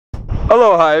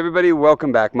Aloha everybody,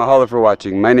 welcome back. Mahalo for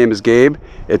watching. My name is Gabe.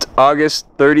 It's August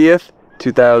 30th,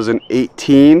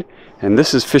 2018, and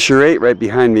this is Fissure 8 right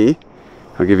behind me.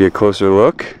 I'll give you a closer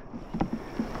look.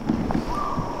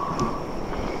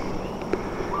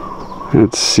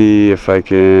 Let's see if I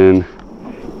can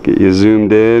get you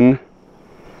zoomed in.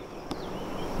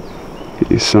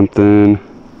 Get you something.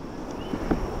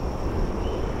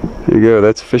 There you go,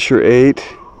 that's Fissure 8.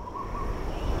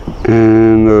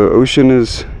 And the ocean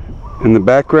is in the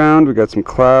background. We got some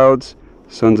clouds.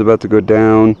 The sun's about to go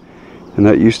down. And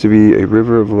that used to be a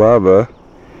river of lava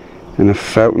and a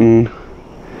fountaining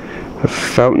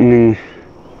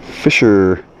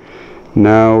fissure.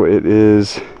 Now it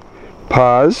is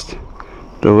paused.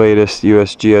 The latest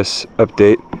USGS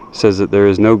update says that there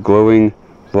is no glowing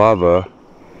lava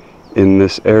in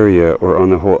this area or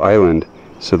on the whole island.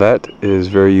 So that is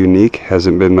very unique.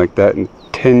 Hasn't been like that in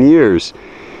 10 years.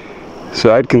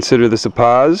 So I'd consider this a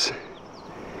pause.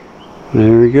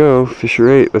 There we go, Fissure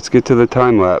 8. Let's get to the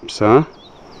time lapse, huh?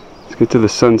 Let's get to the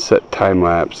sunset time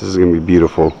lapse. This is gonna be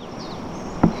beautiful.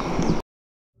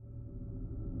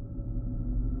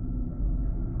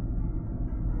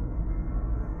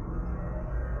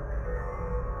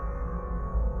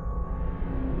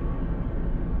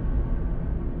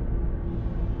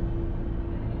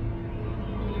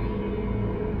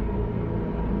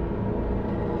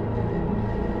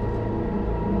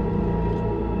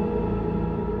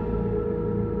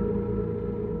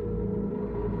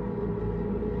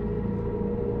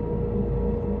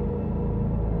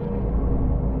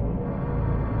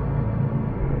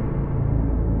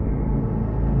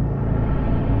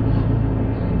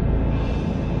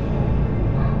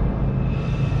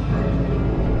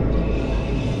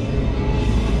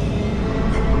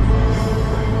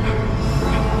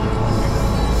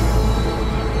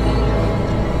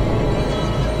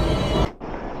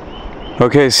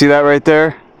 Okay, see that right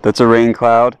there? That's a rain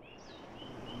cloud.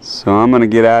 So I'm gonna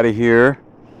get out of here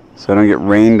so I don't get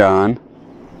rained on.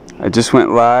 I just went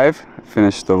live. I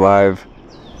finished the live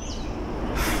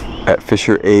at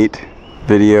Fissure 8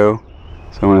 video.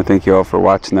 So I want to thank you all for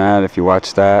watching that, if you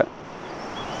watched that.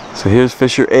 So here's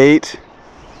Fissure 8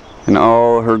 in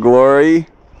all her glory.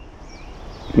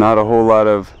 Not a whole lot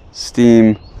of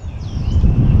steam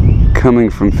coming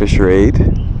from Fissure 8.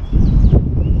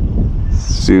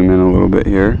 Zoom in a little bit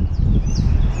here.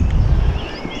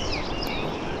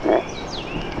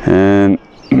 And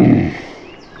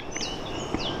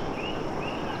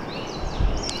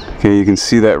okay, you can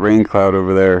see that rain cloud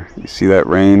over there. You see that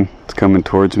rain? It's coming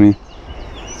towards me.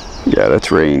 Yeah,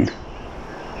 that's rain.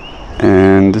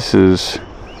 And this is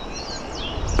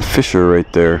the fissure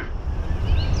right there.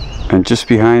 And just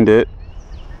behind it,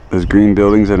 those green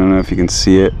buildings, I don't know if you can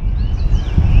see it,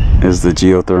 is the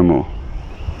geothermal.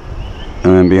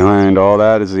 And then behind all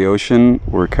that is the ocean.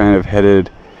 We're kind of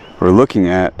headed, or looking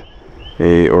at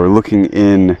or looking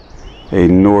in a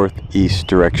northeast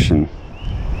direction.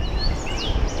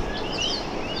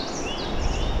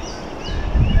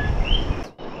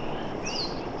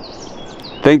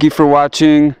 Thank you for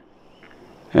watching,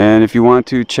 and if you want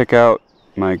to check out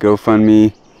my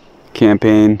GoFundMe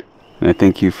campaign, and I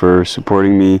thank you for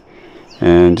supporting me,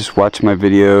 and just watch my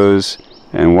videos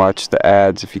and watch the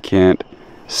ads. If you can't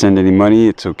send any money,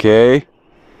 it's okay.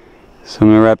 So I'm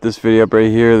gonna wrap this video up right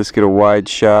here. Let's get a wide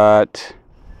shot.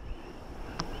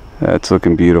 That's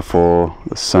looking beautiful.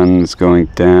 The sun's going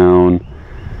down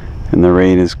and the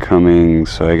rain is coming,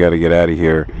 so I gotta get out of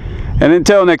here. And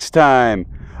until next time,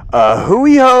 a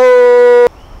hooey ho!